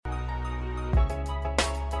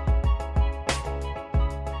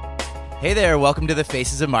Hey there, welcome to the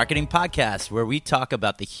Faces of Marketing podcast, where we talk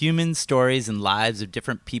about the human stories and lives of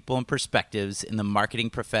different people and perspectives in the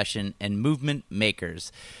marketing profession and movement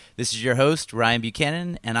makers. This is your host, Ryan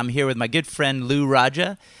Buchanan, and I'm here with my good friend Lou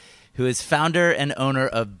Raja, who is founder and owner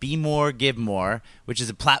of Be More, Give More, which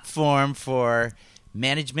is a platform for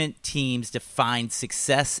management teams to find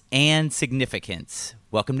success and significance.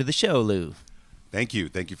 Welcome to the show, Lou. Thank you.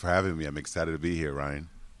 Thank you for having me. I'm excited to be here, Ryan.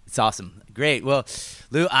 It's awesome. Great. Well,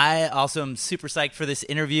 Lou, I also am super psyched for this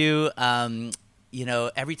interview.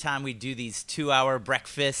 Every time we do these 2-hour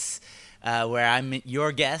breakfasts where I'm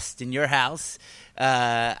your guest in your house,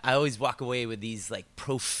 I always walk away with these like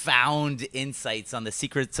profound insights on the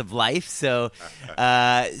secrets of life. So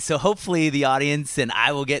hopefully the audience and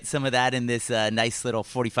I will get some of that in this nice little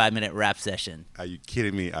 45-minute wrap session. Are you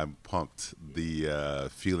kidding me? I'm pumped. The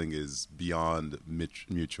feeling is beyond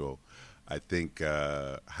mutual. I think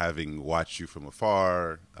having watched you from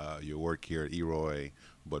afar, your work here at eRoy,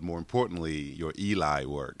 but more importantly, your Eli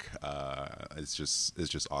work, it's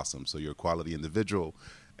just awesome. So you're a quality individual.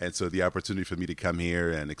 And so the opportunity for me to come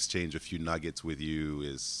here and exchange a few nuggets with you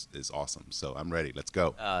is awesome. So I'm ready. Let's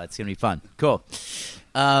go. It's going to be fun. Cool.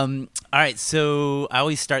 All right. So I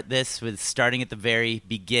always start this with starting at the very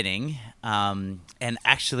beginning. And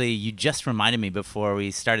actually, you just reminded me before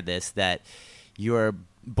we started this that you're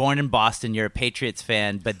born in Boston, you're a Patriots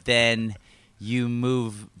fan, but then you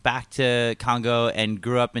move back to Congo and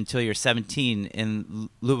grew up until you're 17 in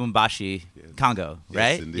Lubumbashi, Congo,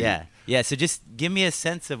 right? Yes, indeed. Yeah. So just give me a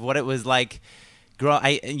sense of what it was like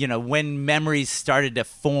when memories started to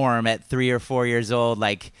form at 3 or 4 years old,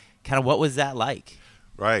 like kind of what was that like?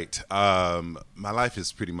 Right. My life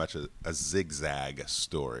is pretty much a zigzag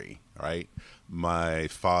story, right? My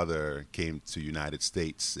father came to United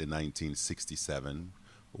States in 1967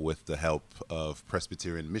 with the help of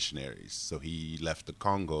Presbyterian missionaries. So he left the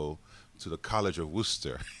Congo to the College of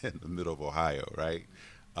Worcester in the middle of Ohio, right?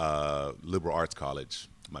 Liberal arts college.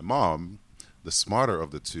 My mom, the smarter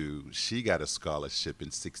of the two, she got a scholarship in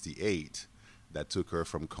 68 that took her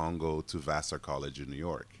from Congo to Vassar College in New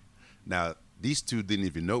York. Now, these two didn't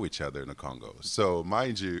even know each other in the Congo. So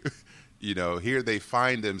mind you, here they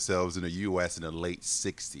find themselves in the U.S. in the late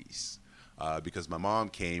 60s. Because my mom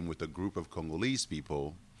came with a group of Congolese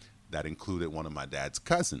people that included one of my dad's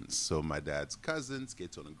cousins. So my dad's cousins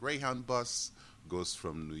gets on a Greyhound bus, goes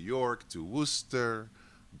from New York to Worcester,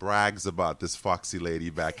 brags about this foxy lady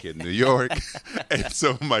back in New York. And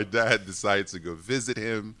so my dad decides to go visit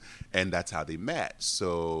him, and that's how they met.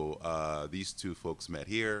 So these two folks met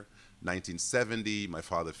here. 1970, my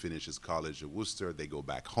father finishes college at Worcester. They go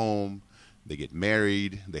back home. They get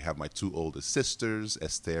married. They have my two oldest sisters,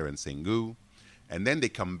 Esther and Sengu. And then they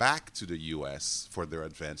come back to the U.S. for their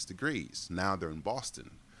advanced degrees. Now they're in Boston.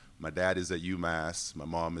 My dad is at UMass. My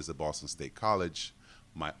mom is at Boston State College.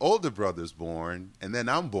 My older brother's born, and then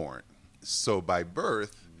I'm born. So by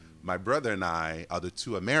birth, my brother and I are the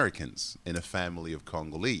two Americans in a family of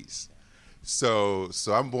Congolese. So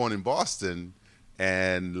I'm born in Boston,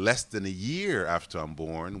 and less than a year after I'm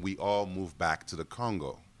born, we all moved back to the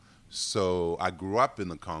Congo. So I grew up in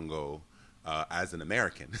the Congo as an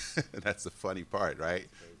American. That's the funny part, right?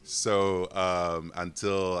 So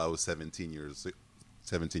until I was 17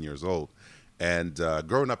 years old. And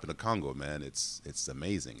growing up in the Congo, man, it's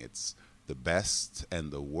amazing. It's the best and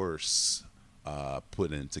the worst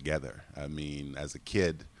put in together. I mean, as a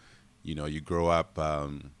kid, you grow up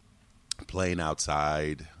playing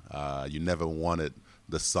outside. You never wanted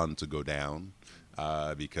the sun to go down.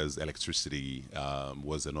 Because electricity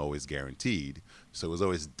wasn't always guaranteed. So it was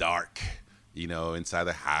always dark, inside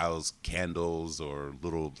the house, candles or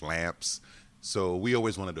little lamps. So we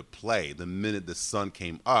always wanted to play. The minute the sun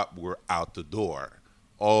came up, we're out the door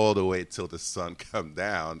all the way till the sun come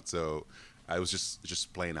down. So I was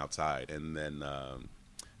just playing outside, and then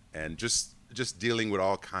and just dealing with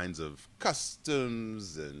all kinds of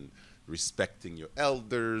customs and respecting your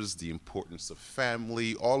elders, the importance of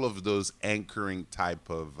family, all of those anchoring type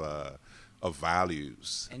of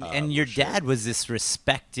values. And your dad was this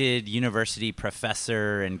respected university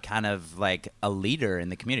professor and kind of like a leader in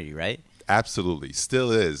the community, right? Absolutely.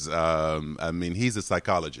 Still is. I mean, he's a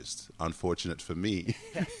psychologist, unfortunate for me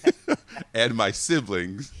and my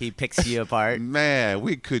siblings. He picks you apart. Man,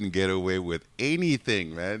 we couldn't get away with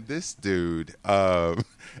anything, man. This dude.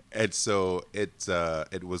 And so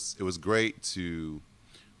it was great to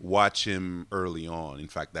watch him early on. In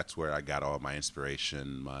fact, that's where I got all my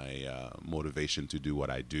inspiration, my motivation to do what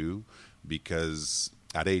I do, because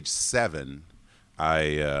at age 7,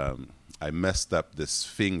 I messed up this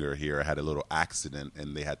finger here. I had a little accident,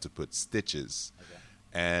 and they had to put stitches. Okay.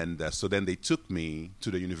 And so then they took me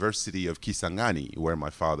to the University of Kisangani, where my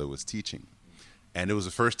father was teaching. And it was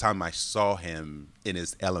the first time I saw him in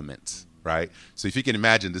his element, right? So if you can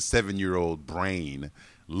imagine the 7-year-old brain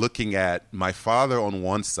looking at my father on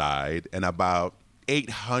one side and about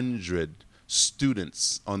 800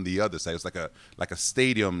 students on the other side. It was like a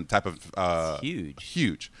stadium type of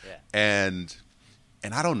huge. Yeah. And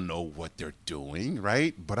I don't know what they're doing,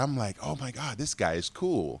 right? But I'm like, oh my God, this guy is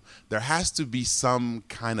cool. There has to be some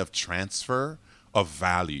kind of transfer of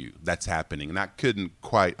value that's happening. And I couldn't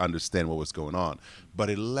quite understand what was going on. But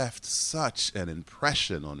it left such an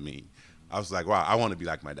impression on me. I was like, wow, I want to be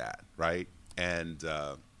like my dad, right? And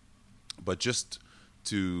but just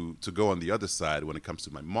to go on the other side, when it comes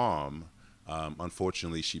to my mom,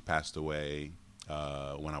 unfortunately, she passed away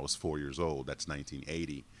when I was 4 years old. That's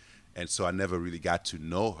 1980. And so I never really got to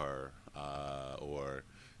know her or,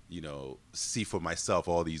 see for myself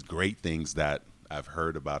all these great things that I've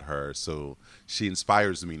heard about her. So she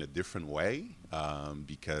inspires me in a different way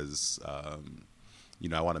because, I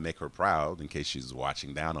want to make her proud in case she's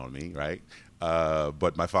watching down on me, right?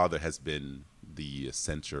 But my father has been the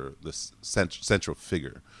central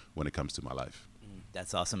figure when it comes to my life.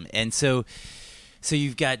 That's awesome. And so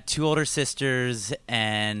you've got 2 older sisters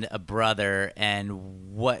and a brother,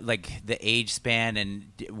 and what, like, the age span, and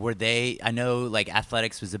were they, I know, like,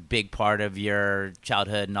 athletics was a big part of your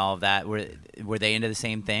childhood and all of that. Were they into the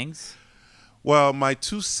same things? Well, my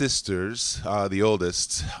 2 sisters, the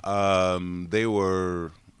oldest, they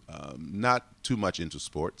were not too much into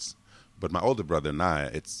sports. But my older brother and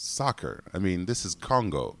I, it's soccer. I mean, this is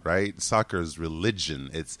Congo, right? Soccer is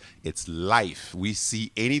religion. It's life. We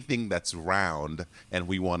see anything that's round and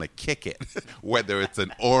we want to kick it, whether it's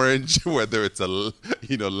an orange, whether it's a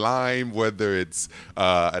lime, whether it's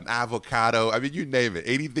an avocado. I mean, you name it.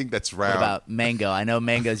 Anything that's round. What about mango? I know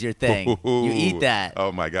mango's your thing. You eat that.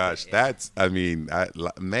 Oh my gosh,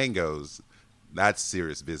 mangoes. That's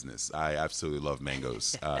serious business. I absolutely love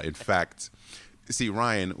mangoes. In fact. See,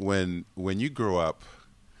 Ryan, when you grow up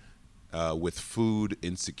with food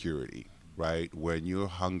insecurity, right, when you're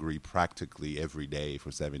hungry practically every day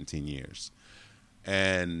for 17 years,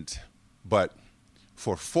 but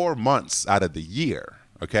for 4 months out of the year,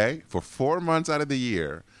 okay, for 4 months out of the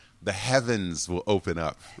year, the heavens will open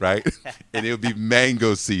up, right, and it'll be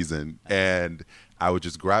mango season, and I would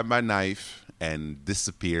just grab my knife and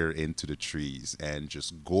disappear into the trees and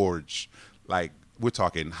just gorge, like, we're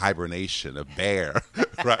talking hibernation, a bear,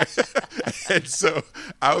 right? And so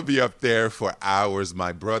I would be up there for hours.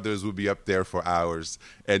 My brothers would be up there for hours.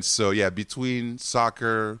 And so, yeah, between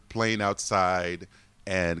soccer, playing outside,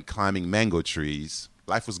 and climbing mango trees,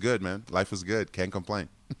 life was good, man. Life was good. Can't complain.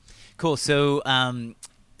 Cool. So,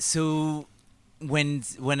 when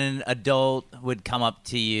an adult would come up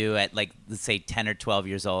to you at, like, let's say 10 or 12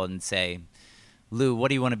 years old and say, Lou, what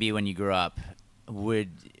do you want to be when you grow up?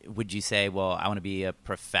 Would you say, well, I want to be a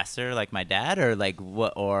professor like my dad, or like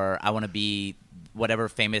what, or I want to be whatever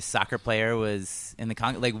famous soccer player was in the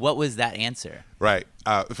Congo? Like, what was that answer? Right.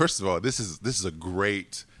 First of all, this is a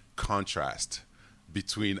great contrast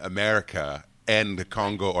between America and the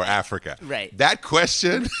Congo or Africa. Right. That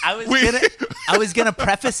question. I was gonna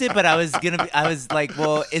preface it, but I was like,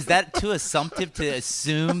 well, is that too assumptive to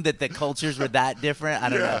assume that the cultures were that different? I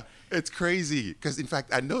don't know. It's crazy because, in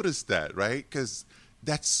fact, I noticed that, right? Because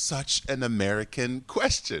that's such an American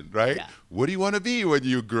question, right? Yeah. What do you want to be when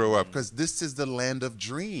you grow up? Because this is the land of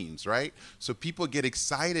dreams, right? So people get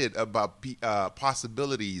excited about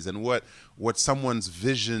possibilities and what someone's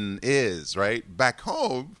vision is, right? Back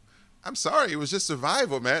home, I'm sorry, it was just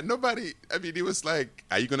survival, man. It was like,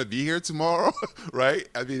 are you going to be here tomorrow, right?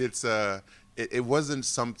 I mean, it wasn't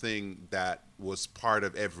something that was part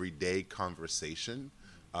of everyday conversation.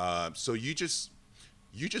 So you just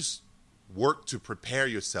work to prepare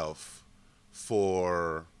yourself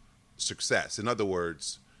for success. In other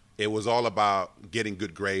words, it was all about getting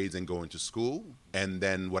good grades and going to school, and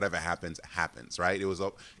then whatever happens, right? It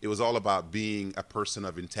was all about being a person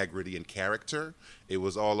of integrity and character. It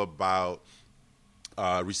was all about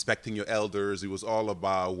respecting your elders. It was all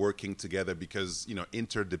about working together because,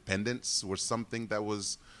 interdependence was something that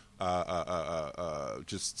was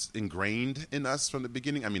just ingrained in us from the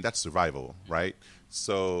beginning. I mean, that's survival, right?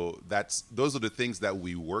 So those are the things that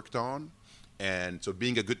we worked on. And so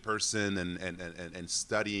being a good person and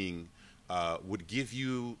studying would give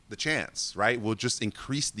you the chance, right? Will just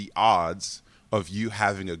increase the odds of you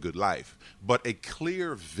having a good life. But a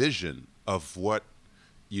clear vision of what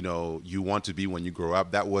you want to be when you grow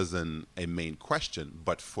up, that wasn't a main question.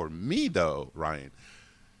 But for me, though, Ryan,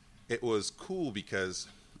 it was cool because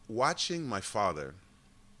watching my father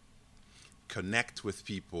connect with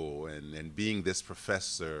people and being this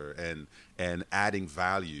professor and adding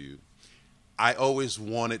value, I always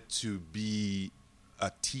wanted to be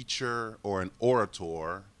a teacher or an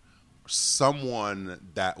orator,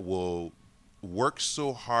 someone that will work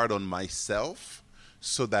so hard on myself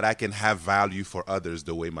so that I can have value for others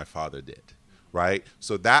the way my father did. Right?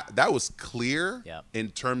 So that was clear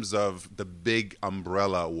in terms of the big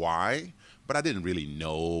umbrella why, but I didn't really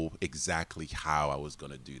know exactly how I was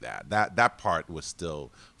going to do that. That part was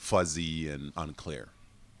still fuzzy and unclear.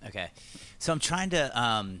 Okay. So I'm trying to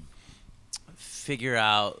figure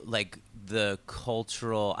out like the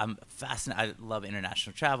cultural. I'm fascinated. I love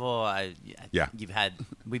international travel.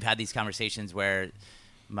 We've had these conversations where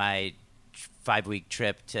my 5-week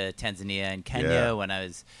trip to Tanzania and Kenya when I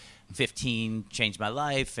was 15 changed my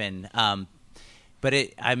life, and but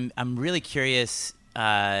I'm really curious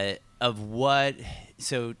of what.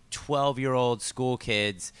 So 12-year-old school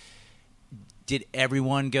kids, did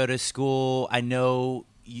everyone go to school? I know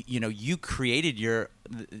you created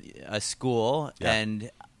a school and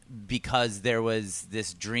because there was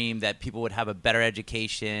this dream that people would have a better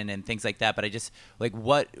education and things like that. But I just like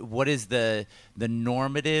what is the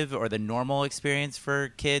normative or the normal experience for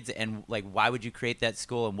kids, and like why would you create that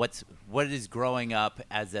school, and what is growing up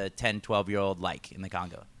as a 10, 12-year-old like in the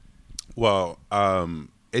Congo? Well,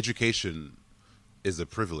 education is a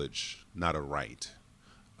privilege, not a right.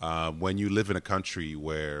 When you live in a country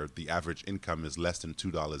where the average income is less than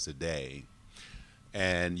 $2 a day,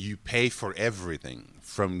 and you pay for everything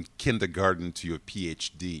from kindergarten to your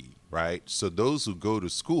PhD, right? So those who go to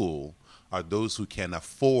school are those who can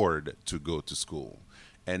afford to go to school.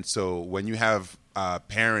 And so when you have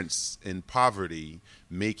parents in poverty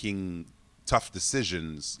making tough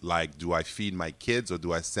decisions like, do I feed my kids or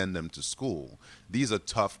do I send them to school? These are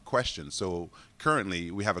tough questions. So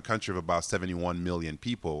currently we have a country of about 71 million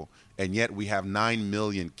people, and yet we have 9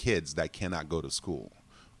 million kids that cannot go to school.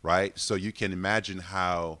 Right, so you can imagine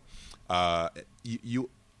how I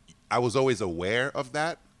was always aware of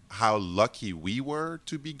that, how lucky we were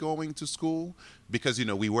to be going to school, because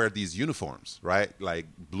we wear these uniforms, right? Like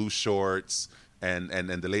blue shorts, and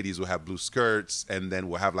the ladies will have blue skirts, and then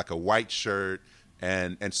we'll have like a white shirt,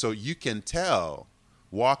 and so you can tell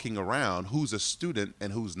walking around who's a student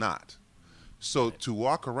and who's not. So to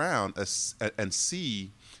walk around and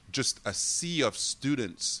see just a sea of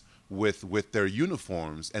students with their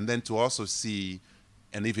uniforms, and then to also see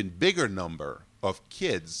an even bigger number of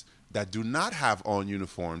kids that do not have on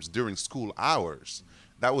uniforms during school hours,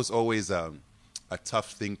 that was always a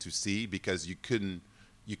tough thing to see, because you couldn't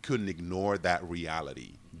ignore that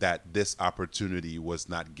reality, that this opportunity was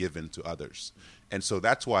not given to others. And so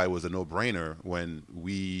that's why it was a no-brainer when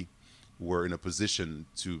we were in a position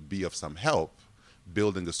to be of some help.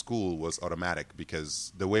 Building a school was automatic,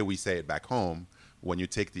 because the way we say it back home, when you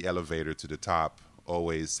take the elevator to the top,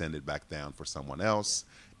 always send it back down for someone else.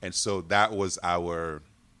 And so that was our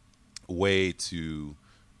way to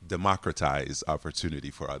democratize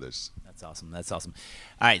opportunity for others. That's awesome. That's awesome.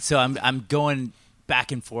 All right, so I'm going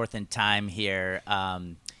back and forth in time here.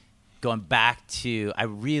 Going back to, I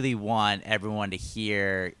really want everyone to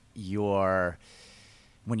hear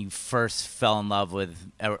when you first fell in love with,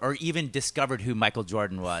 or even discovered who Michael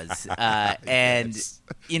Jordan was. And,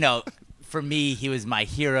 for me, he was my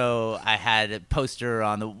hero. I had a poster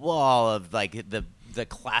on the wall of like the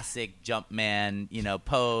classic Jumpman,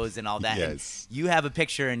 pose and all that. Yes. And you have a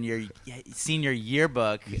picture in your senior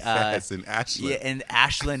yearbook. Yes, in Ashland. Yeah, in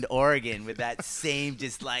Ashland, Oregon, with that same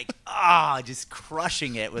just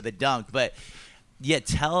crushing it with a dunk. But yeah,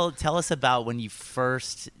 tell us about when you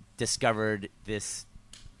first discovered this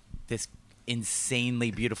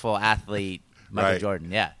insanely beautiful athlete, Michael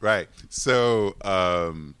Jordan. Yeah. Right. So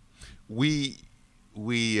we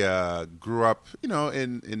grew up,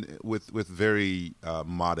 with very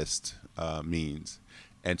modest means,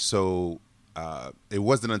 and so it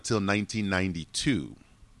wasn't until 1992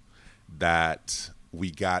 that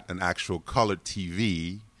we got an actual color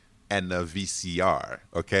TV and a VCR.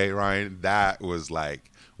 Okay, Ryan, that was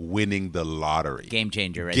like winning the lottery. Game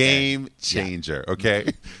changer, right? Game changer. Yeah. Okay,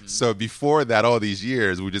 mm-hmm. So before that, all these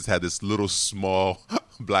years, we just had this little small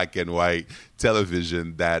black and white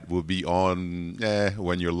television that will be on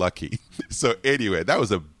when you're lucky. So anyway, that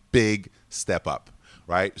was a big step up,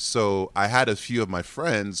 right? So I had a few of my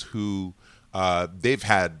friends who they've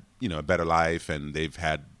had a better life, and they've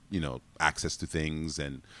had access to things,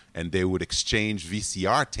 and they would exchange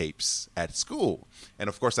VCR tapes at school. And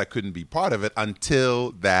of course I couldn't be part of it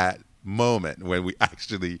until that moment when we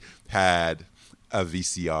actually had a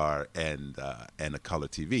VCR and a color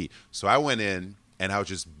TV. So I went in and I was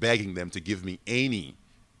just begging them to give me any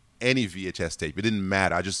any VHS tape. It didn't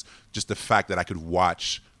matter. Just the fact that I could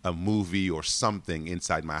watch a movie or something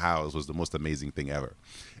inside my house was the most amazing thing ever.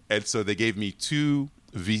 And so they gave me two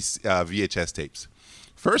VHS tapes.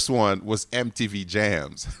 First one was MTV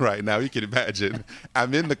Jams. Right now, you can imagine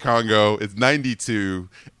I'm in the Congo. It's 92,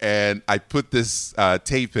 and I put this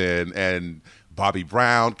tape in, and Bobby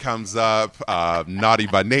Brown comes up, Naughty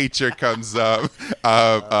by Nature comes up,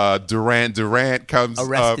 Duran Duran comes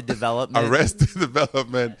Arrested up. Development. Arrested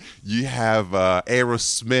Development. You have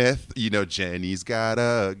Aerosmith, Jenny's got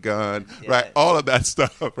a gun, right? All of that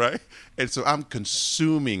stuff, right? And so I'm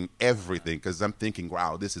consuming everything because I'm thinking,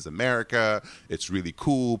 wow, this is America. It's really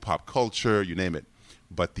cool, pop culture, you name it.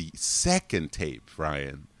 But the second tape,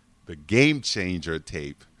 Ryan, the game changer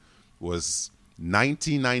tape, was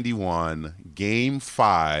 1991, Game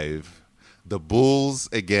 5, the Bulls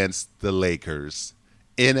against the Lakers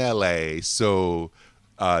in LA. So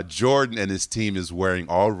Jordan and his team is wearing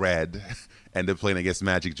all red, and they're playing against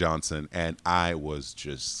Magic Johnson. And I was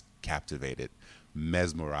just captivated,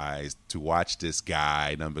 mesmerized to watch this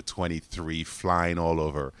guy, number 23, flying all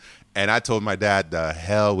over. And I told my dad, the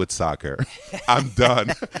hell with soccer. I'm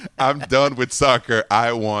done. I'm done with soccer.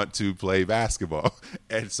 I want to play basketball.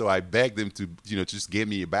 And so I begged him to, just give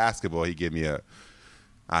me a basketball. He gave me a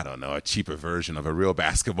cheaper version of a real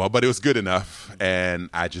basketball, but it was good enough. And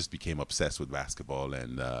I just became obsessed with basketball.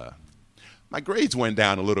 And my grades went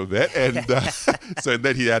down a little bit. And so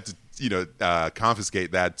then he had to,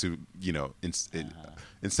 confiscate that to,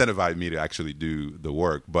 incentivize me to actually do the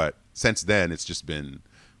work. But since then, it's just been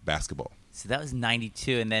basketball. So that was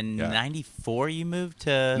 92, and then 94 you moved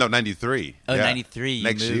to... No, 93. Oh, 93 you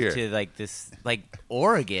Next moved year. to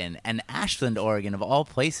Oregon, and Ashland, Oregon, of all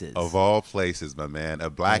places. Of all places, my man. A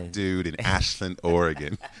black dude in Ashland,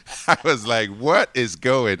 Oregon. I was like, what is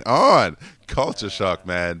going on? Culture shock,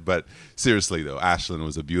 man. But seriously, though, Ashland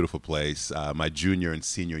was a beautiful place. My junior and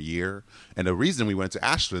senior year. And the reason we went to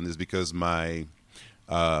Ashland is because my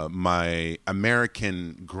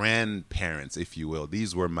American grandparents, if you will.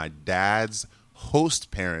 These were my dad's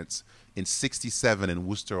host parents in 67 in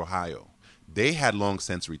Worcester, Ohio. They had long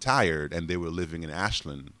since retired, and they were living in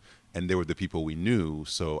Ashland, and they were the people we knew.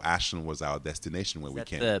 So Ashland was our destination when we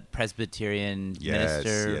came. The Presbyterian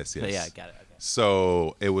minister? Yes. So, yeah, got it. Okay.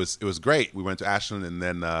 So it was great. We went to Ashland, and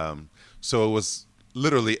then so it was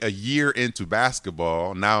literally a year into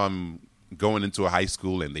basketball. Now I'm going into a high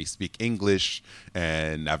school and they speak English,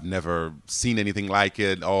 and I've never seen anything like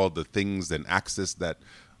it, all the things and access that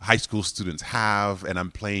high school students have, and I'm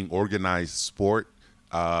playing organized sport.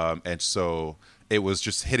 And so it was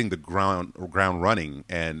just hitting the ground running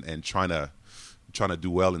and trying to do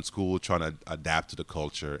well in school, trying to adapt to the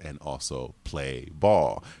culture and also play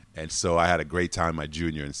ball. And so I had a great time my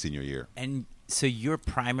junior and senior year. And so your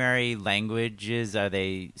primary languages, are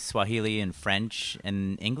they Swahili and French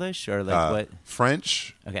and English, or what?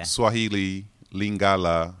 French, Okay. Swahili,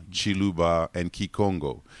 Lingala, Chiluba, and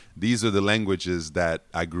Kikongo. These are the languages that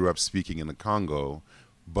I grew up speaking in the Congo.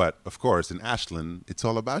 But, of course, in Ashland, it's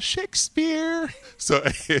all about Shakespeare. So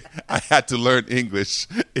I had to learn English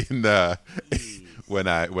when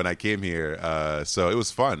I came here. So it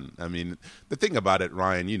was fun. I mean, the thing about it,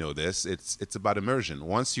 Ryan, you know this, it's about immersion.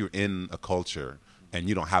 Once you're in a culture and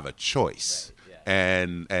you don't have a choice,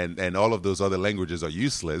 and all of those other languages are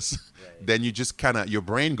useless, then you just your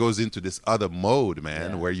brain goes into this other mode,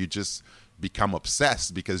 man, where you just become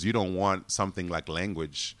obsessed because you don't want something like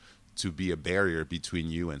language to be a barrier between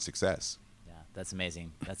you and success. Yeah, that's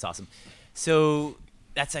amazing. That's awesome. So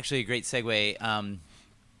that's actually a great segue.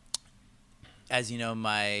 As you know,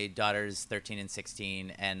 my daughter's 13 and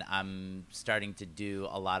 16, and I'm starting to do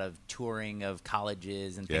a lot of touring of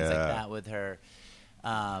colleges and things like that with her,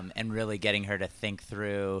 and really getting her to think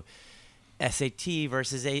through SAT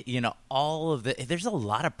versus all of the. There's a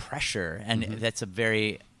lot of pressure, and that's a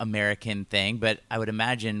very American thing. But I would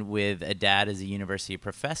imagine with a dad as a university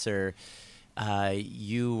professor,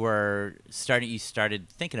 you started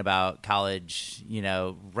thinking about college,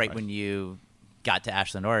 right when you got to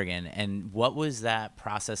Ashland, Oregon. And what was that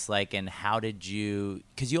process like, and how did you,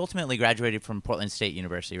 because you ultimately graduated from Portland State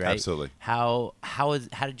University, right? Absolutely. How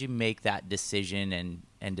did you make that decision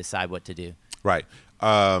and decide what to do? Right.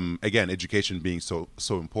 Again, education being so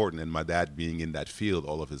important, and my dad being in that field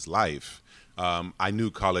all of his life, I knew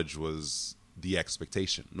college was the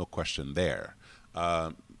expectation, no question there.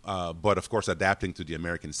 But of course, adapting to the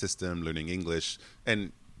American system, learning English,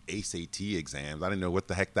 and SAT exams. I didn't know what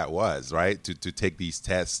the heck that was, right? To take these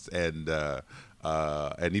tests and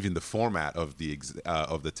even the format of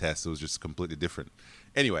the test, it was just completely different.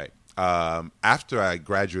 Anyway, after I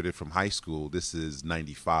graduated from high school, this is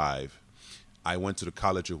 95. I went to the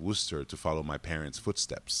College of Worcester to follow my parents'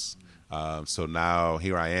 footsteps. So now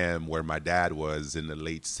here I am where my dad was in the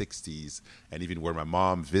late 60s and even where my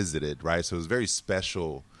mom visited, right? So it was very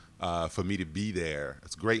special for me to be there.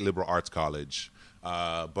 It's a great liberal arts college.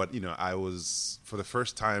 But, I was, for the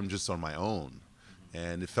first time, just on my own.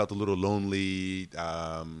 And it felt a little lonely.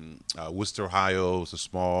 Worcester, Ohio was a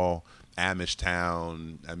small Amish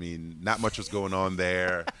town. I mean, not much was going on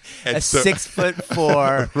there. And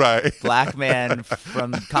 6'4" right. black man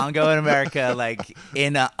from Congo in America, like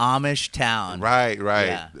in an Amish town. Right.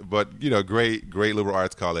 Yeah. But, great liberal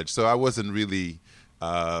arts college. So I wasn't really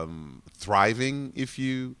thriving, if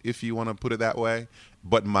you want to put it that way.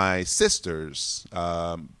 But my sisters,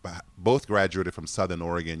 both graduated from Southern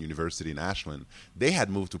Oregon University in Ashland. They had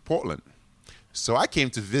moved to Portland. So I came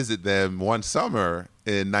to visit them one summer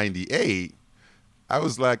in 98. I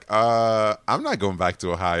was like, I'm not going back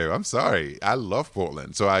to Ohio. I'm sorry. I love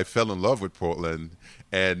Portland. So I fell in love with Portland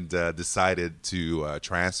and decided to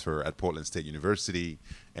transfer at Portland State University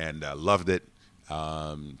and loved it.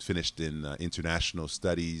 Finished in international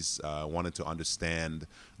studies, wanted to understand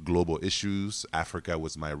global issues. Africa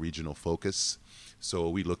was my regional focus. So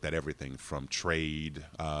we looked at everything from trade,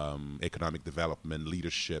 economic development,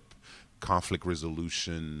 leadership, conflict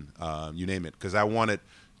resolution, you name it, because I wanted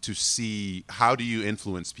to see how do you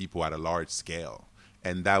influence people at a large scale.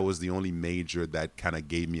 And that was the only major that kind of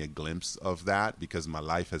gave me a glimpse of that, because my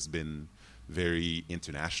life has been very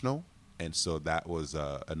international. And so that was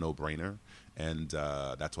a no-brainer. And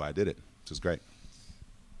that's why I did it. It was great.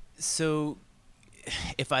 So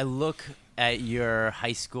if I look at your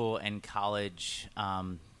high school and college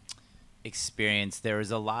experience, there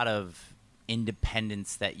was a lot of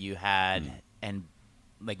independence that you had and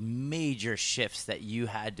like major shifts that you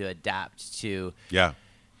had to adapt to. Yeah.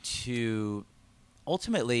 To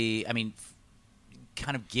ultimately,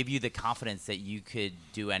 kind of give you the confidence that you could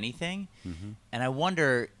do anything. Mm-hmm. And I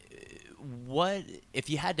wonder, what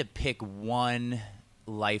if you had to pick one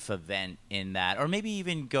life event in that, or maybe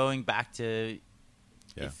even going back to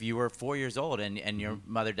if you were 4 years old and your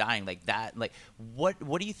mother dying, like that, like what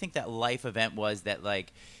do you think that life event was that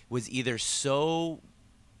like was either so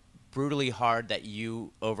brutally hard that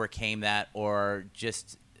you overcame that, or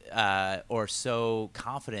just or so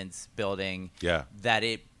confidence building that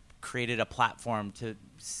it created a platform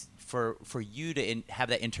for you to have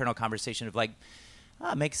that internal conversation of like,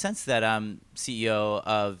 it makes sense that I'm CEO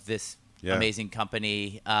of this amazing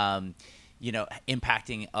company,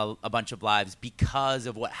 impacting a bunch of lives because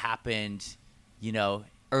of what happened,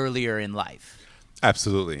 earlier in life.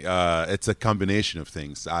 Absolutely. It's a combination of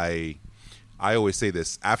things. I always say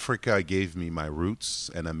this: Africa gave me my roots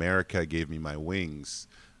and America gave me my wings.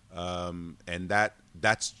 And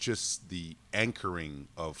that's just the anchoring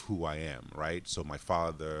of who I am, right? So my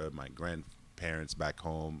father, my grandparents back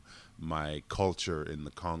home, my culture in the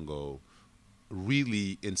Congo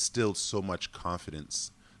really instilled so much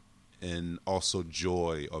confidence and also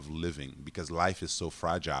joy of living, because life is so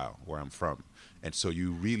fragile where I'm from. And so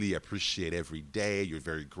you really appreciate every day. You're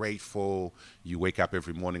very grateful. You wake up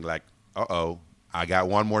every morning like, I got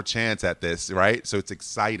one more chance at this, right? So it's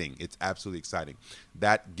exciting. It's absolutely exciting.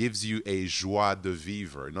 That gives you a joie de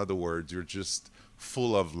vivre. In other words, you're just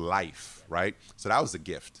full of life, right? So that was a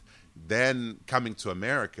gift. Then coming to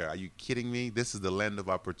America, are you kidding me? This is the land of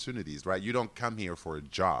opportunities, right? You don't come here for a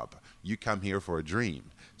job. You come here for a dream.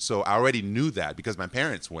 So I already knew that because my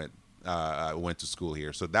parents went to school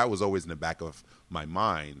here. So that was always in the back of my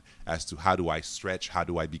mind as to how do I stretch? How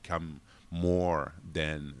do I become more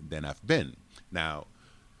than I've been? Now,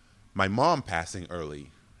 my mom passing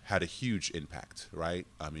early had a huge impact, right?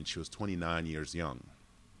 I mean, she was 29 years young.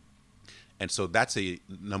 And so that's a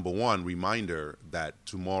number one reminder that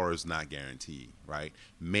tomorrow is not guaranteed, right?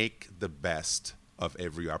 Make the best of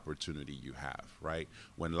every opportunity you have, right?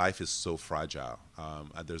 When life is so fragile.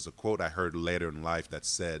 There's a quote I heard later in life that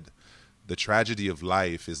said, the tragedy of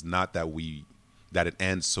life is not that it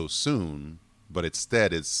ends so soon, but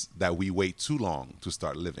instead it's that we wait too long to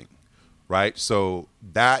start living, right? So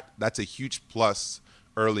that's a huge plus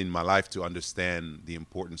early in my life to understand the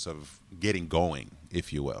importance of getting going,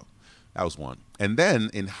 if you will. That was one. And then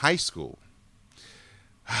in high school,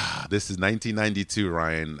 this is 1992,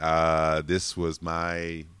 Ryan. This was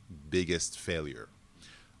my biggest failure.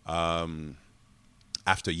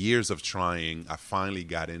 After years of trying, I finally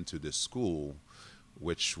got into this school,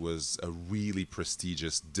 which was a really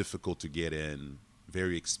prestigious, difficult to get in,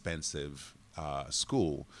 very expensive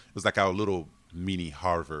school. It was like our little mini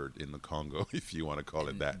Harvard in the Congo, if you want to call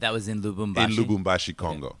it that. That was in Lubumbashi? In Lubumbashi,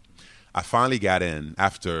 Congo. Okay. I finally got in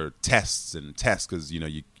after tests because,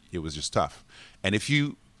 it was just tough. And if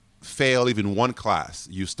you fail even one class,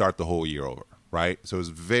 you start the whole year over, right? So it was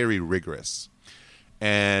very rigorous.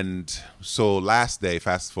 And so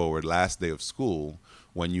fast forward, last day of school,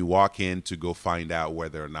 when you walk in to go find out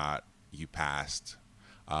whether or not you passed,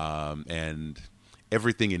 and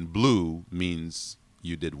everything in blue means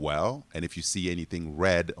you did well. And if you see anything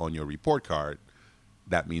red on your report card,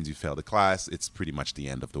 that means you failed the class. It's pretty much the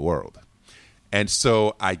end of the world. And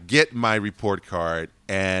so I get my report card,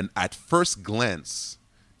 and at first glance,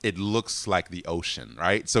 it looks like the ocean,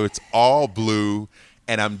 right? So it's all blue,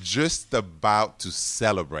 and I'm just about to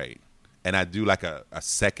celebrate. And I do like a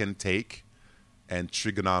second take, and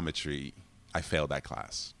trigonometry, I failed that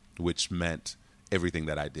class, which meant everything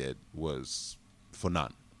that I did was for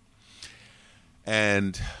none.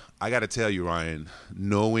 And I got to tell you, Ryan,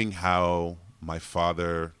 knowing how my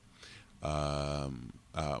father, how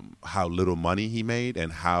little money he made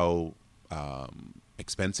and how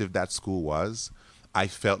expensive that school was, I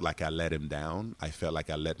felt like I let him down. I felt like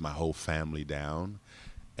I let my whole family down.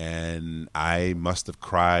 And I must have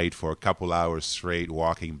cried for a couple hours straight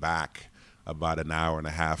walking back about an hour and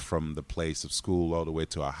a half from the place of school all the way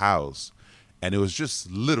to our house. And it was just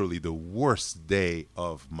literally the worst day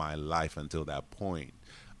of my life until that point.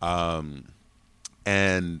 And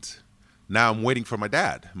now I'm waiting for my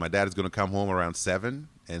dad. My dad is going to come home around 7.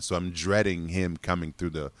 And so I'm dreading him coming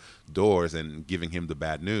through the doors and giving him the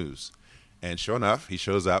bad news. And sure enough, he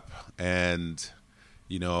shows up, and,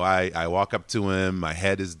 you know, I walk up to him, my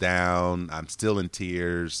head is down, I'm still in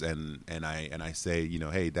tears, and I say, you know,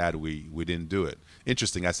 hey, Dad, we didn't do it.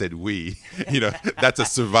 Interesting, I said we. You know, that's a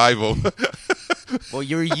survival. Well,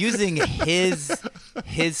 you're using his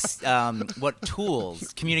what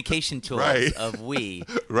tools, communication tools right. of we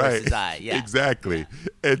right. versus I. Yeah, exactly.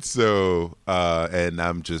 Yeah. And so, and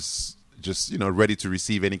I'm just you know, ready to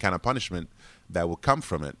receive any kind of punishment that will come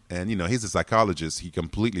from it. And, you know, he's a psychologist. He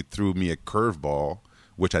completely threw me a curveball,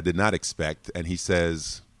 which I did not expect. And he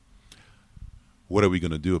says, what are we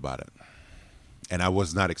going to do about it? And I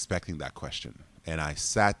was not expecting that question. And I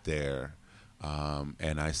sat there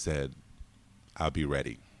and I said, I'll be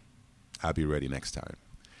ready. I'll be ready next time.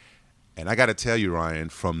 And I got to tell you, Ryan,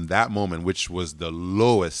 from that moment, which was the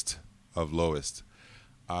lowest of lowest,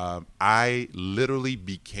 I literally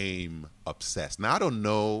became obsessed. Now, I don't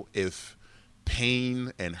know if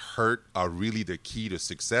pain and hurt are really the key to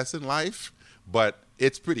success in life, but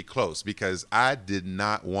it's pretty close, because I did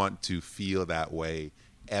not want to feel that way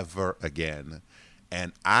ever again.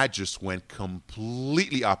 And I just went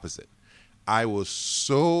completely opposite. I was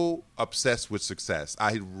so obsessed with success.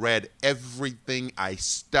 I read everything. I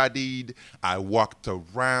studied. I walked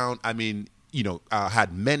around. I mean, you know, I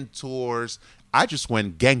had mentors. I just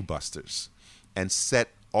went gangbusters and set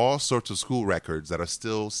all sorts of school records that are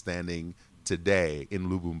still standing today in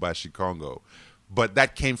Lubumbashi, Congo. But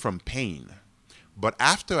that came from pain. But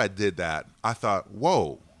after I did that, I thought,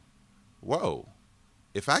 whoa,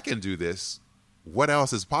 if I can do this, what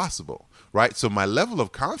else is possible, right? So my level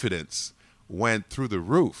of confidence went through the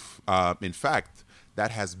roof. In fact,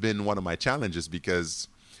 that has been one of my challenges, because,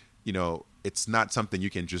 you know, it's not something you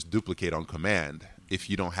can just duplicate on command if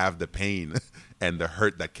you don't have the pain and the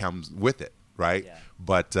hurt that comes with it, right? Yeah.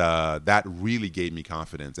 But that really gave me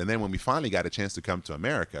confidence. And then when we finally got a chance to come to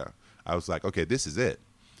America, I was like, okay, this is it.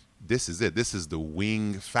 This is it. This is the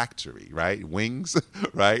wing factory, right? Wings,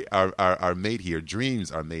 right, are made here.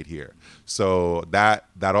 Dreams are made here. So that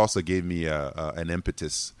also gave me an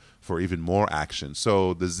impetus for even more action.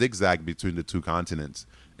 So the zigzag between the two continents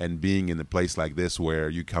and being in a place like this where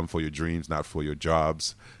you come for your dreams, not for your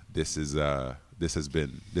jobs, this has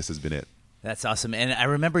been it. That's awesome. And I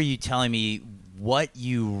remember you telling me what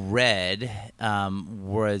you read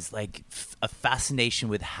was like a fascination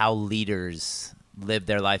with how leaders live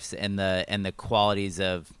their lives and the qualities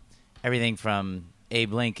of everything from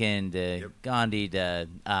Abe Lincoln to Gandhi to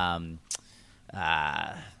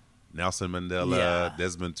Nelson Mandela,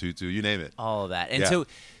 Desmond Tutu, you name it. All of that. And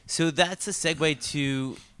so that's a segue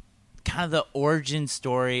to kind of the origin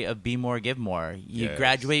story of Be More, Give More. You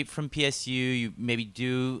graduate from PSU, you maybe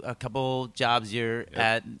do a couple jobs. You're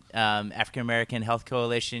at African American Health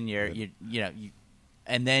Coalition.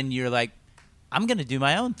 And then you're like, I'm going to do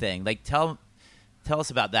my own thing. Like, tell us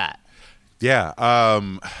about that. Yeah.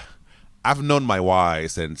 I've known my why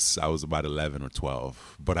since I was about 11 or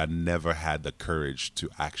 12, but I never had the courage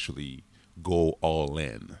to actually go all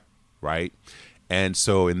in, right? And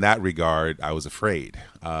so in that regard, I was afraid.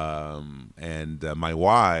 And my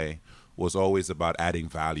why was always about adding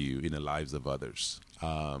value in the lives of others.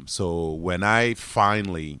 So when I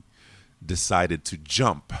finally decided to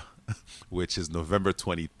jump, which is November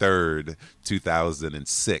 23rd,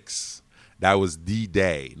 2006, That was the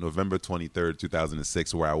day, November 23rd,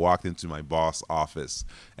 2006, where I walked into my boss' office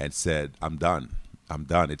and said, I'm done. I'm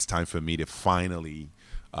done. It's time for me to finally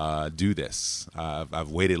do this. I've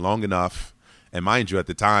waited long enough. And mind you, at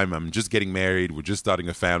the time, I'm just getting married. We're just starting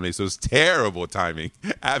a family. So it's terrible timing,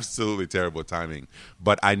 absolutely terrible timing.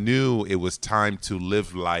 But I knew it was time to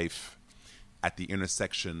live life at the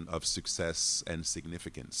intersection of success and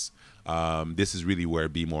significance. This is really where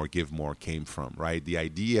Be More, Give More came from, right? The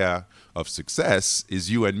idea of success is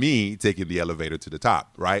you and me taking the elevator to the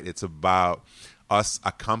top, right? It's about us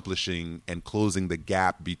accomplishing and closing the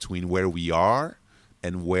gap between where we are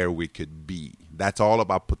and where we could be. That's all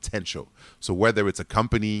about potential. So whether it's a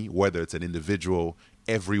company, whether it's an individual,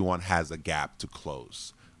 everyone has a gap to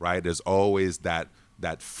close, right? There's always that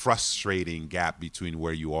frustrating gap between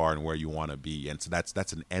where you are and where you want to be. And so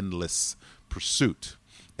that's an endless pursuit.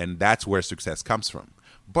 And that's where success comes from.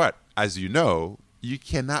 But as you know, you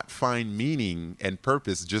cannot find meaning and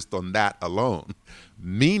purpose just on that alone.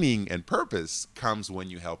 Meaning and purpose comes when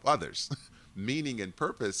you help others. Meaning and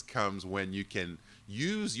purpose comes when you can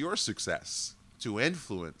use your success to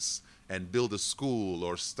influence and build a school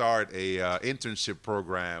or start a internship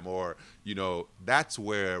program, or, that's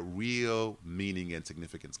where real meaning and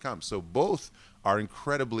significance comes. So both are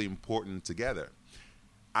incredibly important together.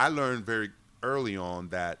 I learned very early on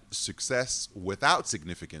that success without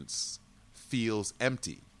significance feels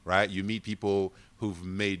empty, right? You meet people who've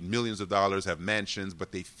made millions of dollars, have mansions,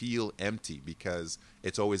 but they feel empty because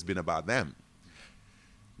it's always been about them.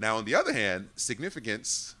 Now, on the other hand,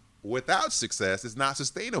 significance without success is not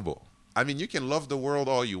sustainable. I mean, you can love the world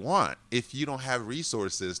all you want. If you don't have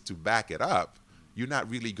resources to back it up, you're not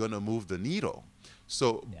really going to move the needle.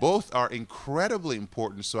 So both are incredibly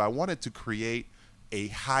important. So I wanted to create a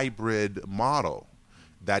hybrid model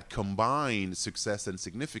that combines success and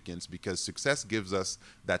significance, because success gives us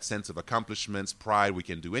that sense of accomplishments, pride, we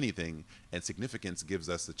can do anything, and significance gives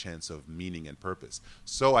us a chance of meaning and purpose.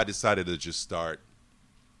 So I decided to just start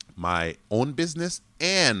my own business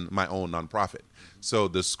and my own nonprofit. So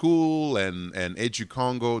the school and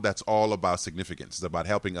EduCongo, that's all about significance. It's about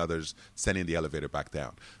helping others, sending the elevator back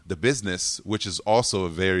down. The business, which is also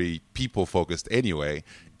very people-focused anyway,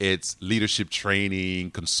 it's leadership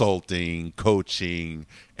training, consulting, coaching,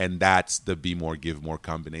 and that's the Be More, Give More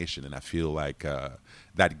combination. And I feel like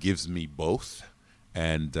that gives me both,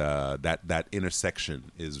 and that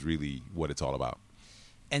intersection is really what it's all about.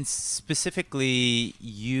 And specifically,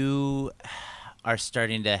 you are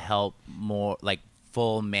starting to help more like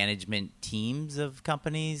full management teams of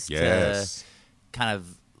companies to kind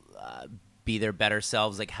of be their better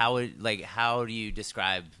selves. Like how do you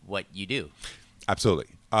describe what you do? Absolutely.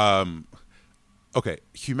 Okay,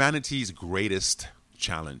 humanity's greatest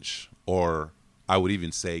challenge, or I would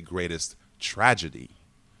even say greatest tragedy,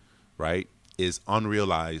 right, is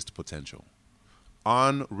unrealized potential.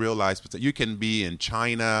 Unrealized potential. You can be in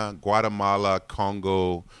China, Guatemala,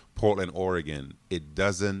 Congo, Portland, Oregon. It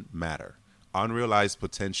doesn't matter. Unrealized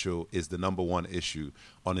potential is the number one issue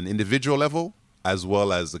on an individual level, as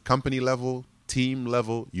well as a company level, team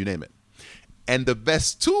level, you name it. And the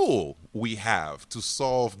best tool we have to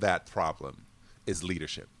solve that problem is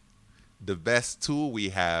leadership. The best tool we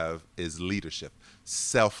have is leadership,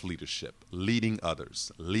 self-leadership, leading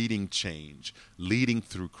others, leading change, leading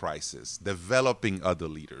through crisis, developing other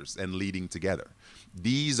leaders, and leading together.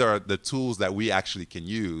 These are the tools that we actually can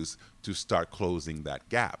use to start closing that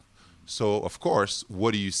gap. So, of course,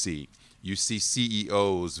 what do you see? You see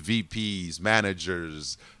CEOs, VPs,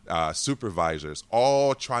 managers, supervisors,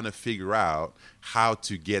 all trying to figure out how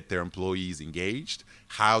to get their employees engaged,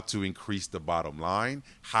 how to increase the bottom line,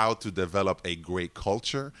 how to develop a great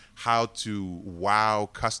culture, how to wow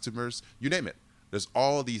customers, you name it. There's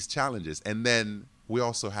all these challenges. And then we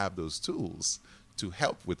also have those tools to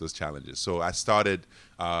help with those challenges. So I started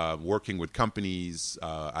working with companies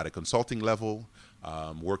at a consulting level,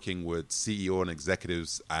 working with CEO and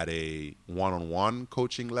executives at a one-on-one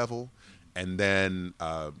coaching level, and then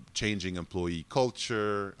changing employee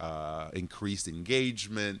culture, increased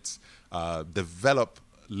engagement, develop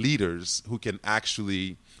leaders who can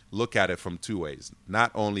actually look at it from two ways.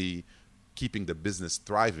 Not only keeping the business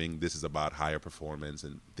thriving, this is about higher performance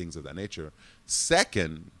and things of that nature.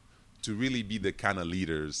 Second, to really be the kind of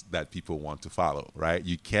leaders that people want to follow, right?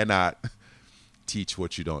 You cannot teach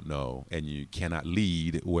what you don't know, and you cannot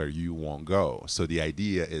lead where you won't go. So the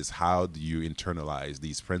idea is, how do you internalize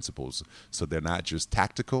these principles so they're not just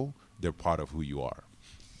tactical, they're part of who you are.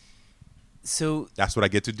 So that's what I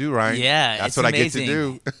get to do, Ryan. Yeah, that's it's what amazing. I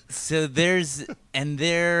get to do. So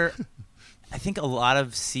I think a lot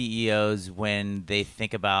of CEOs, when they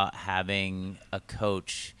think about having a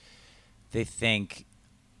coach, they think,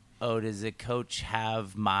 oh, does a coach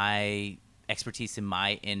have my expertise in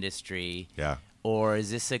my industry? Yeah. Or is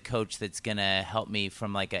this a coach that's going to help me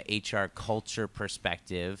from like a HR culture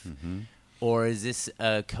perspective? Or is this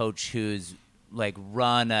a coach who's like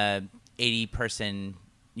run a 80-person,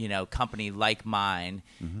 company like mine?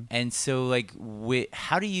 And so like,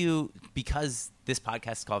 how do you, because this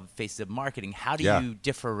podcast is called Faces of Marketing, how do you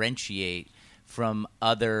differentiate from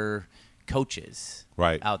other coaches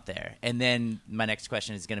out there? And then my next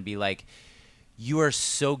question is going to be like, you are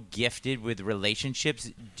so gifted with relationships.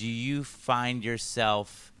 Do you find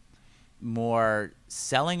yourself more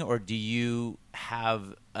selling, or do you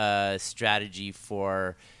have a strategy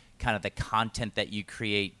for kind of the content that you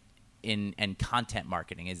create and content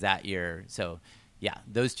marketing? Is that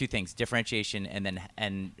those two things, differentiation and then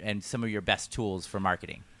and some of your best tools for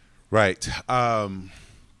marketing? Right.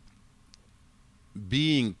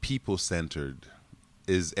 Being people-centered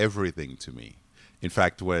is everything to me. In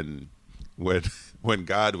fact, when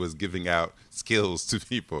God was giving out skills to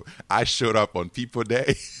people, I showed up on People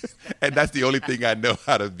Day, and that's the only thing I know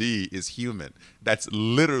how to be is human. That's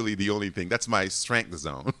literally the only thing. That's my strength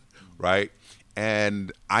zone, right?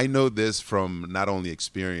 And I know this from not only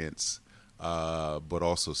experience, but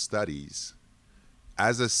also studies.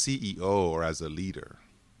 As a CEO or as a leader,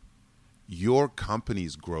 your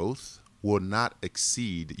company's growth will not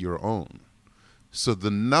exceed your own. So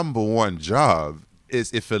the number one job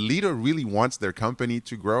is, if a leader really wants their company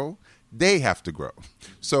to grow, they have to grow.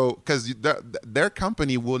 So, because their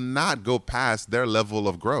company will not go past their level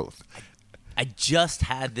of growth. I just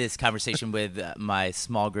had this conversation with my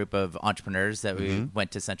small group of entrepreneurs that we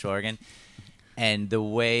went to Central Oregon. And the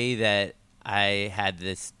way that I had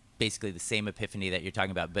this, basically the same epiphany that you're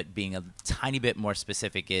talking about, but being a tiny bit more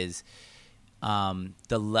specific, is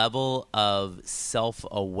the level of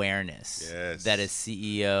self-awareness that a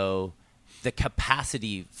CEO, the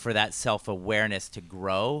capacity for that self-awareness to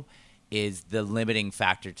grow is the limiting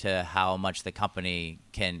factor to how much the company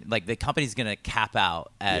can, like, the company's going to cap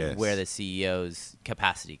out at where the CEO's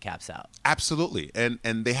capacity caps out. Absolutely. And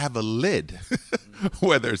they have a lid,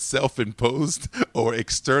 whether self-imposed or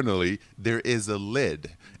externally, there is a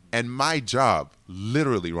lid. And my job,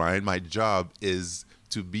 literally, Ryan, my job is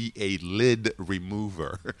to be a lid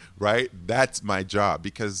remover, right? That's my job,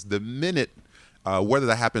 because the minute, whether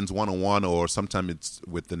that happens one-on-one or sometimes it's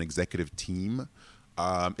with an executive team,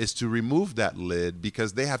 is to remove that lid,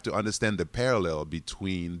 because they have to understand the parallel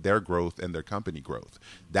between their growth and their company growth.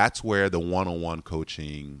 That's where the one-on-one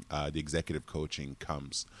coaching, the executive coaching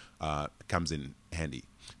comes in handy.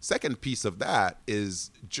 Second piece of that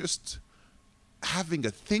is just having a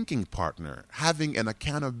thinking partner, having an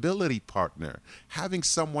accountability partner, having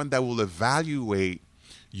someone that will evaluate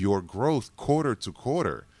your growth quarter to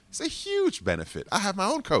quarter. It's a huge benefit. I have my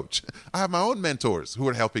own coach. I have my own mentors who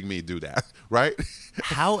are helping me do that, right?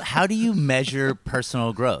 How do you measure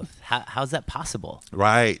personal growth? How's that possible?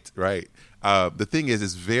 Right. The thing is,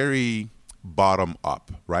 it's very bottom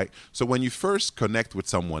up, right? So when you first connect with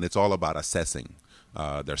someone, it's all about assessing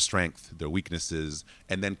their strength, their weaknesses,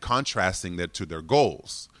 and then contrasting that to their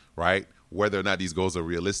goals, right? Whether or not these goals are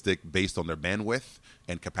realistic based on their bandwidth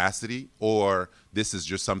and capacity, or this is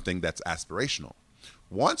just something that's aspirational.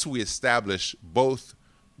 Once we establish both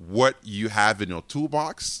what you have in your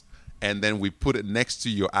toolbox, and then we put it next to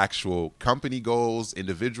your actual company goals,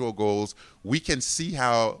 individual goals, we can see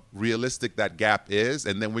how realistic that gap is,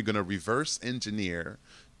 and then we're going to reverse engineer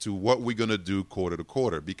to what we're going to do quarter to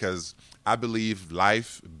quarter, because I believe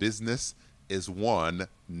life, business is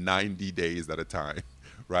 90 days at a time,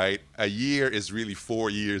 right? A year is really 4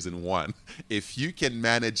 years in one. If you can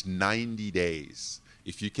manage 90 days,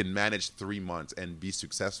 if you can manage 3 months and be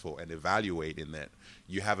successful and evaluate in that,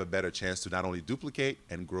 you have a better chance to not only duplicate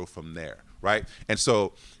and grow from there, right? And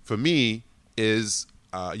so for me is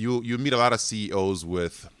you meet a lot of CEOs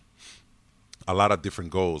with a lot of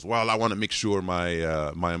different goals. Well, I want to make sure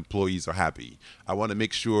my employees are happy. I want to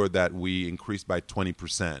make sure that we increase by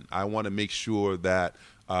 20%. I want to make sure that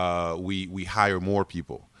we hire more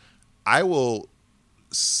people. I will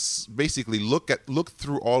basically look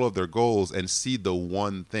through all of their goals and see the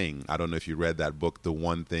one thing. I don't know if you read that book, The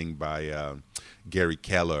One Thing, by Gary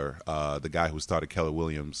Keller, the guy who started Keller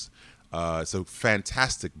Williams. It's a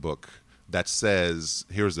fantastic book that says,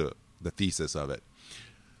 here's the thesis of it.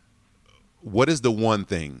 What is the one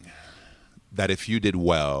thing that if you did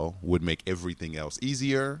well would make everything else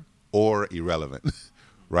easier or irrelevant,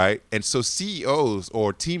 right? And so CEOs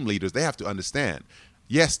or team leaders, they have to understand,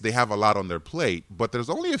 yes, they have a lot on their plate, but there's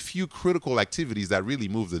only a few critical activities that really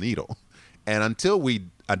move the needle. And until we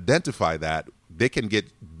identify that, they can get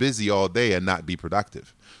busy all day and not be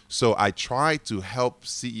productive. So I try to help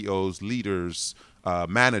CEOs, leaders,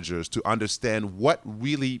 managers to understand what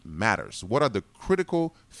really matters. What are the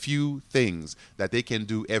critical few things that they can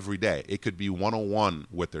do every day? It could be one-on-one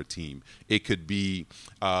with their team. It could be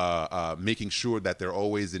making sure that they're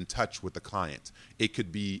always in touch with the client. It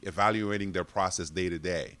could be evaluating their process day to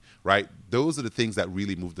day, right? Those are the things that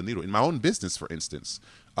really move the needle. In my own business, for instance,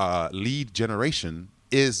 lead generation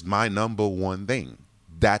is my number one thing.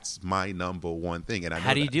 That's my number one thing. And I know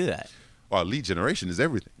How do you do that? Well, lead generation is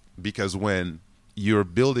everything, because when you're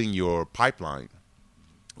building your pipeline,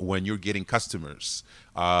 when you're getting customers,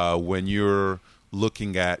 when you're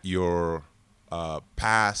looking at your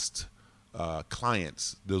past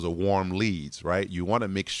clients, those are warm leads, right? You want to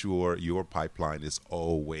make sure your pipeline is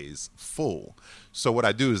always full. So what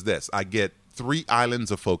I do is this. I get 3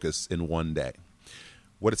 islands of focus in one day.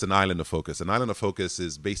 What is an island of focus? An island of focus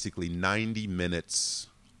is basically 90 minutes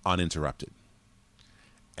uninterrupted.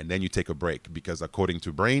 And then you take a break, because according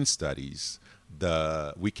to brain studies,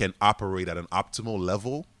 we can operate at an optimal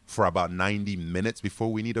level for about 90 minutes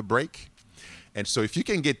before we need a break. And so if you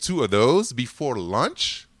can get 2 of those before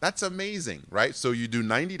lunch, that's amazing, right? So you do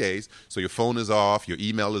 90 days, so your phone is off, your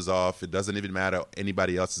email is off, it doesn't even matter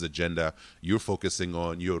anybody else's agenda. You're focusing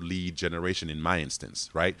on your lead generation, in my instance,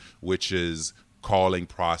 right? Which is calling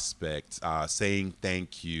prospects, saying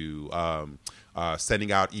thank you,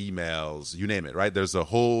 sending out emails, you name it, right? There's a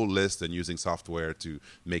whole list, and using software to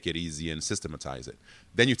make it easy and systematize it.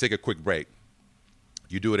 Then you take a quick break.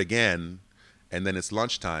 You do it again, and then it's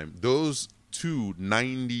lunchtime. Those 2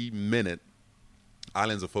 90-minute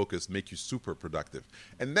islands of focus make you super productive.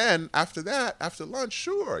 And then after that, after lunch,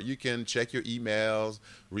 sure, you can check your emails,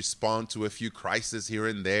 respond to a few crises here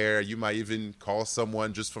and there. You might even call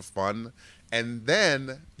someone just for fun. And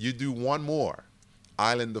then you do one more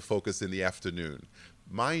island of focus in the afternoon.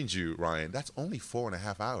 Mind you, Ryan, that's only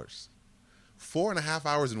 4.5 hours. 4.5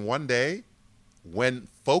 hours in one day, when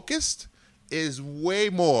focused, is way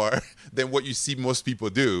more than what you see most people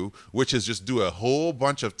do, which is just do a whole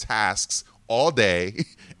bunch of tasks all day,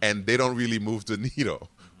 and they don't really move the needle,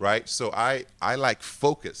 right? So I like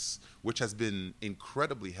focus, which has been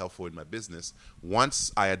incredibly helpful in my business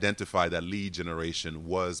once I identified that lead generation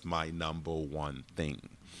was my number one thing.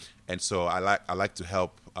 And so I like to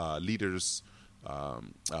help leaders,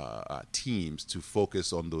 teams to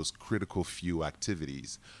focus on those critical few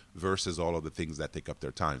activities versus all of the things that take up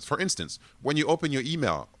their time. For instance, when you open your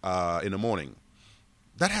email in the morning,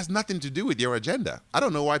 that has nothing to do with your agenda. I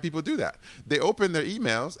don't know why people do that. They open their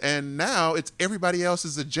emails, and now it's everybody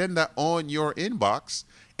else's agenda on your inbox,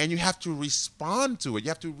 and you have to respond to it. You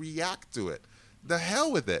have to react to it. The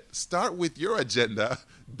hell with it. Start with your agenda,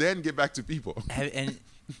 then get back to people. And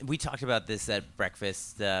we talked about this at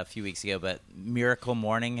breakfast a few weeks ago, but Miracle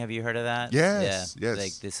Morning, have you heard of that? Yes, yes.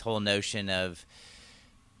 Like this whole notion of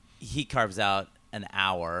he carves out an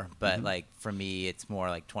hour, but like for me, it's more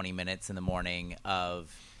like 20 minutes in the morning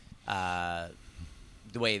of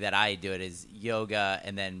the way that I do it is yoga,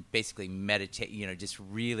 and then basically meditate, just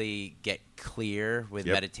really get clear with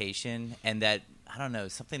meditation. And that, I don't know,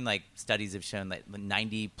 something like studies have shown that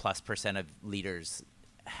 90+% of leaders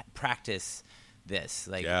practice this,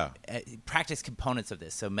 practice components of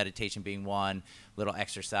this. So meditation being one, little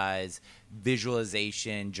exercise,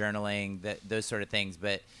 visualization, journaling, those sort of things.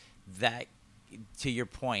 But that, to your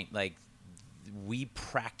point, like we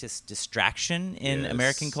practice distraction in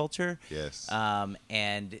American culture. Yes.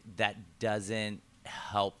 And that doesn't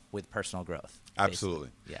help with personal growth. Absolutely.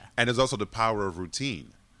 Basically. Yeah. And there's also the power of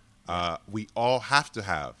routine. We all have to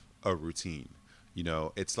have a routine.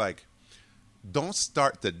 It's like, don't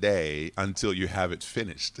start the day until you have it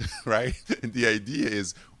finished, right? And the idea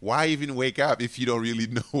is, why even wake up if you don't really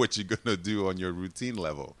know what you're going to do on your routine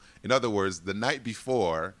level? In other words, the night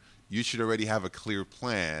before, you should already have a clear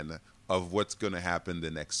plan of what's going to happen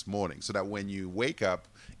the next morning, so that when you wake up,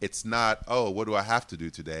 it's not, oh, what do I have to do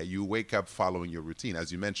today? You wake up following your routine,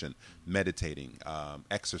 as you mentioned, meditating,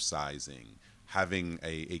 exercising, having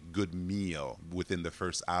a good meal within the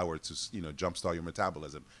first hour to jumpstart your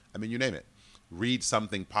metabolism. I mean, you name it. Read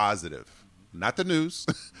something positive, not the news.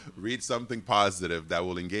 Read something positive that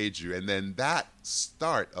will engage you, and then that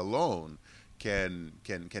start alone can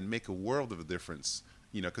make a world of a difference.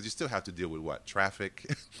 Because you still have to deal with traffic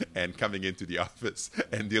and coming into the office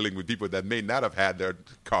and dealing with people that may not have had their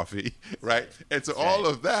coffee, right? And so all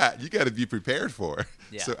of that, you got to be prepared for.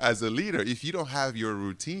 Yeah. So as a leader, if you don't have your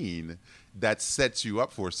routine that sets you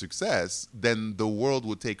up for success, then the world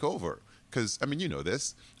will take over. Because, I mean, you know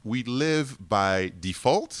this, we live by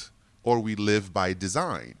default or we live by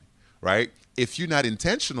design, right? if you're not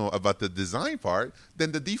intentional about the design part,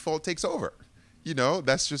 then the default takes over.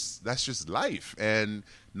 That's just life. And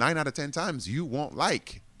 9 out of 10 times you won't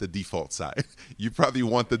like the default side. You probably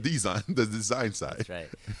want the design side. That's right.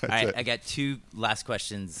 All right, I got 2 last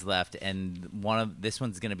questions left, and this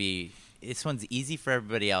one's easy for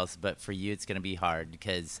everybody else, but for you it's going to be hard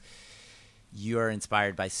because you're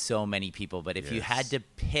inspired by so many people. But if you had to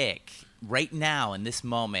pick right now in this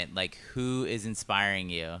moment, like, who is inspiring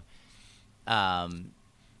you, who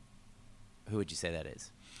would you say that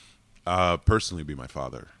is? Personally, be my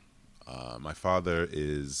father. My father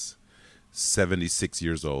is 76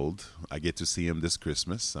 years old. I get to see him this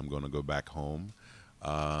Christmas. I'm going to go back home.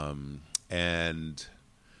 And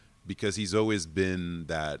because he's always been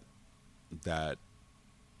that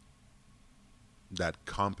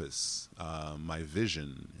compass, my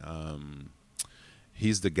vision.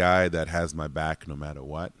 He's the guy that has my back no matter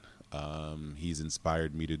what. He's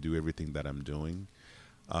inspired me to do everything that I'm doing.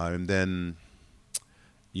 And then,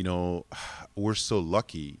 we're so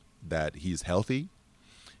lucky that he's healthy.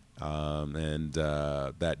 And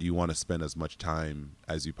that you want to spend as much time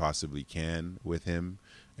as you possibly can with him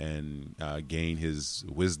and gain his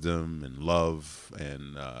wisdom and love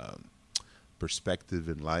and perspective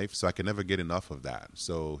in life. So I can never get enough of that.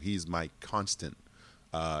 So he's my constant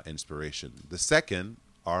inspiration. The second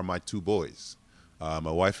are my 2 boys.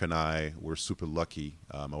 My wife and I were super lucky.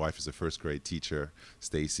 My wife is a first grade teacher,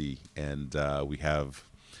 Stacy, and we have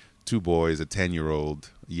 2 boys, a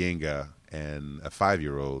 10-year-old, Yenga, and a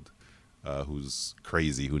 5-year-old who's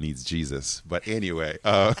crazy, who needs Jesus. But anyway, we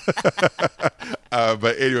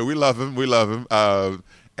love him.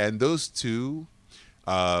 And those 2,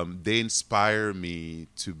 they inspire me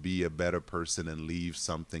to be a better person and leave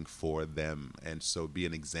something for them. And so be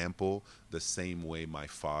an example the same way my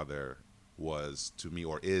father was to me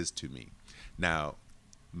or is to me. Now,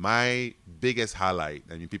 my biggest highlight,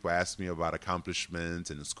 people ask me about accomplishments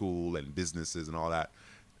in school and businesses and all that.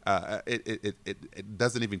 It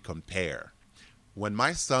doesn't even compare. When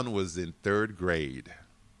my son was in 3rd grade,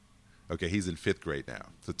 okay, he's in 5th grade now,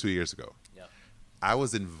 so 2 years ago, I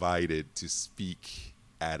was invited to speak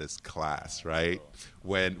at his class, right?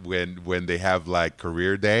 When they have like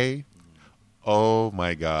career day. Oh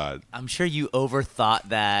my God. I'm sure you overthought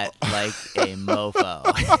that like a mofo.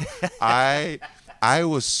 I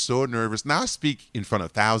was so nervous. Now I speak in front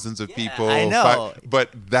of thousands of people. I know.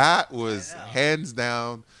 But that was hands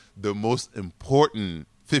down the most important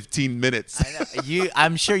 15 minutes. I know.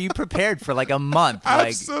 I'm sure you prepared for like a month.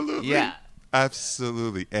 Absolutely. Yeah.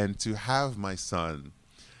 Absolutely. And to have my son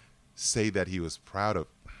say that he was proud of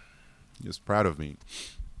me.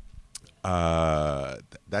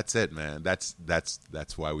 That's it, man. That's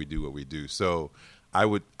why we do what we do. So I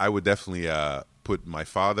would definitely put my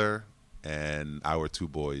father and our 2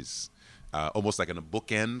 boys almost like in a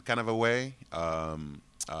bookend kind of a way.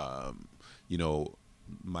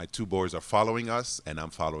 My 2 boys are following us and I'm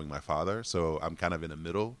following my father. So I'm kind of in the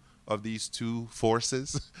middle of these 2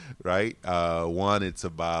 forces, right? One, it's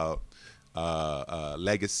about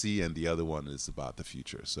legacy, and the other one is about the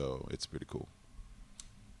future. So it's pretty cool.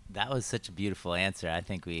 That was such a beautiful answer. I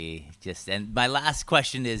think and my last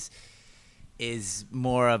question is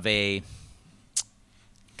more of a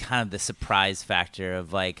kind of the surprise factor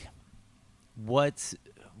of like, what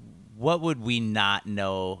would we not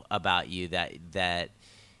know about you that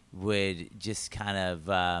would just kind of,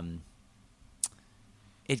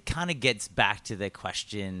 it kind of gets back to the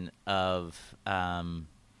question of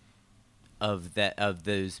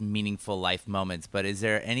those meaningful life moments. But is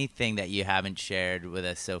there anything that you haven't shared with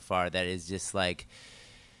us so far that is just like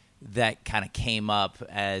that kind of came up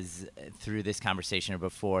as through this conversation or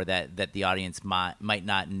before that the audience might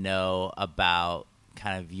not know about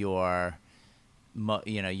kind of your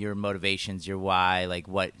motivations, your why, like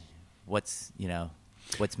what's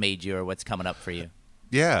made you or what's coming up for you?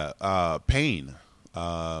 Yeah. Pain.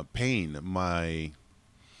 My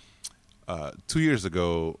 2 years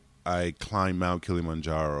ago, I climbed Mount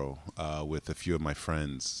Kilimanjaro with a few of my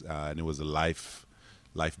friends, and it was a life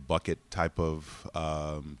bucket type of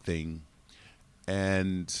thing.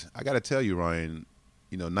 And I got to tell you, Ryan,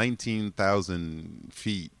 19,000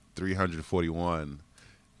 feet, 341,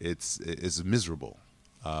 it's miserable.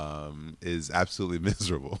 Is absolutely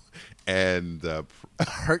miserable. And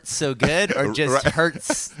hurts so good, or just right.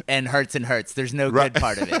 hurts and hurts. There's no good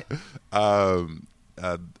part of it.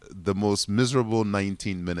 The most miserable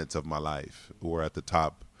 19 minutes of my life were at the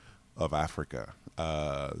top of Africa.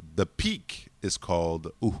 The peak is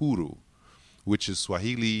called Uhuru, which is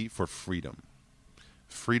Swahili for freedom.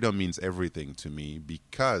 Freedom means everything to me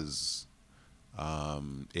because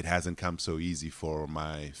it hasn't come so easy for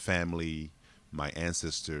my family, my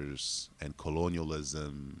ancestors and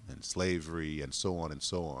colonialism and slavery and so on and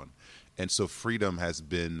so on. And so freedom has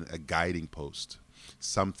been a guiding post,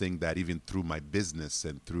 something that even through my business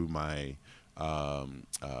and through my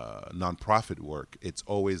nonprofit work, it's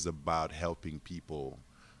always about helping people,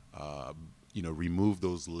 remove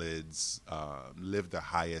those lids, live the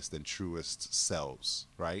highest and truest selves,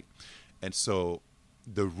 right? And so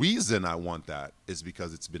the reason I want that is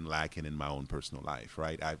because it's been lacking in my own personal life,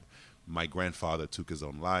 right? My grandfather took his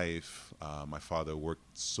own life. My father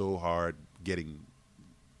worked so hard getting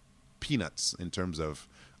peanuts in terms of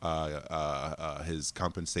his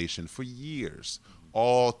compensation for years,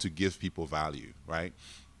 all to give people value, right?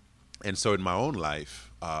 And so in my own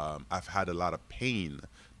life, I've had a lot of pain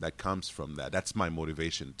that comes from that. That's my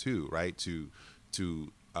motivation too, right? To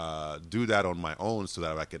do that on my own so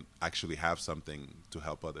that I can actually have something to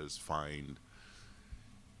help others find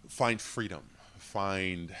freedom,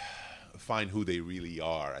 find who they really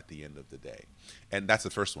are at the end of the day. And that's the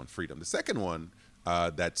first one, freedom. The second one,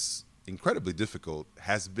 that's incredibly difficult,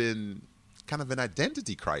 has been kind of an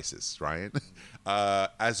identity crisis, Ryan.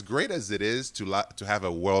 As great as it is to have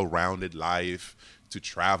a well-rounded life, to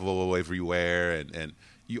travel everywhere, and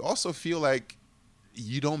you also feel like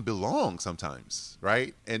you don't belong sometimes,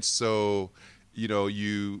 right? And so,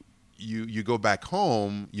 you go back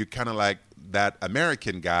home, you're kind of like that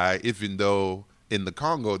American guy, even though in the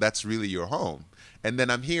Congo, that's really your home. And then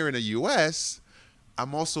I'm here in the U.S.,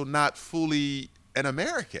 I'm also not fully an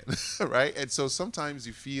American, right? And so sometimes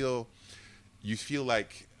you feel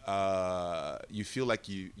like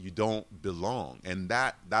you don't belong, and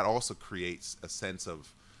that also creates a sense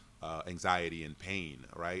of anxiety and pain,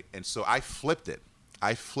 right? And so I flipped it,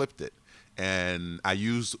 and I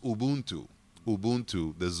used Ubuntu,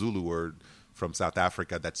 the Zulu word from South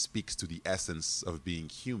Africa that speaks to the essence of being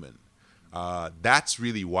human. That's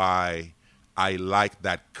really why I like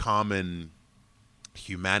that common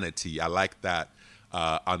humanity. I like that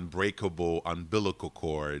unbreakable umbilical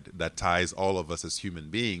cord that ties all of us as human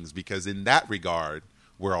beings, because in that regard,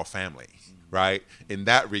 we're all family, right? In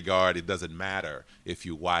that regard, it doesn't matter if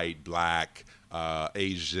you're white, black,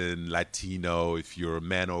 Asian, Latino, if you're a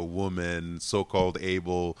man or woman, so-called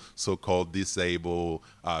able, so-called disabled,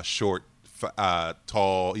 short,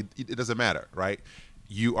 tall, it doesn't matter, right?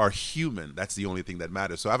 You are human. That's the only thing that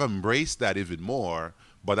matters. So I've embraced that even more,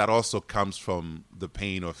 but that also comes from the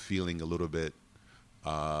pain of feeling a little bit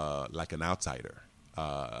like an outsider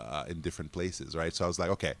in different places, right? So I was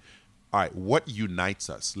like, okay, all right, what unites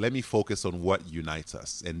us? Let me focus on what unites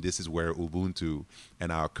us. And this is where Ubuntu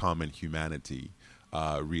and our common humanity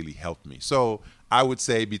really helped me. So I would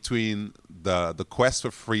say between the quest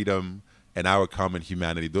for freedom and our common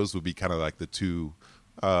humanity, those would be kind of like the two,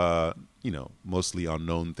 mostly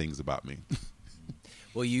unknown things about me.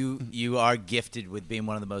 Well, you are gifted with being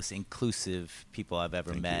one of the most inclusive people I've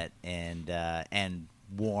ever met, and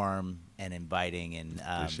warm and inviting, and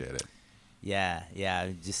appreciate it. Yeah.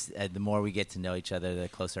 Just the more we get to know each other, the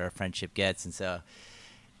closer our friendship gets, and so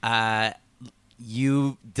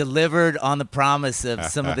you delivered on the promise of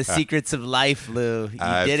some of the secrets of life, Lou.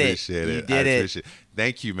 You did it. You did it.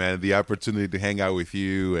 Thank you, man. The opportunity to hang out with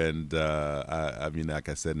you, and I mean, like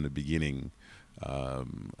I said in the beginning,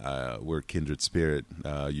 we're kindred spirit.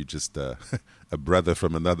 You're just a brother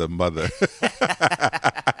from another mother.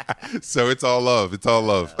 So it's all love. It's all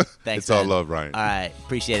love. Thanks, it's man. all love, Ryan. All right.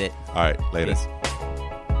 Appreciate it. All right. Later. Peace.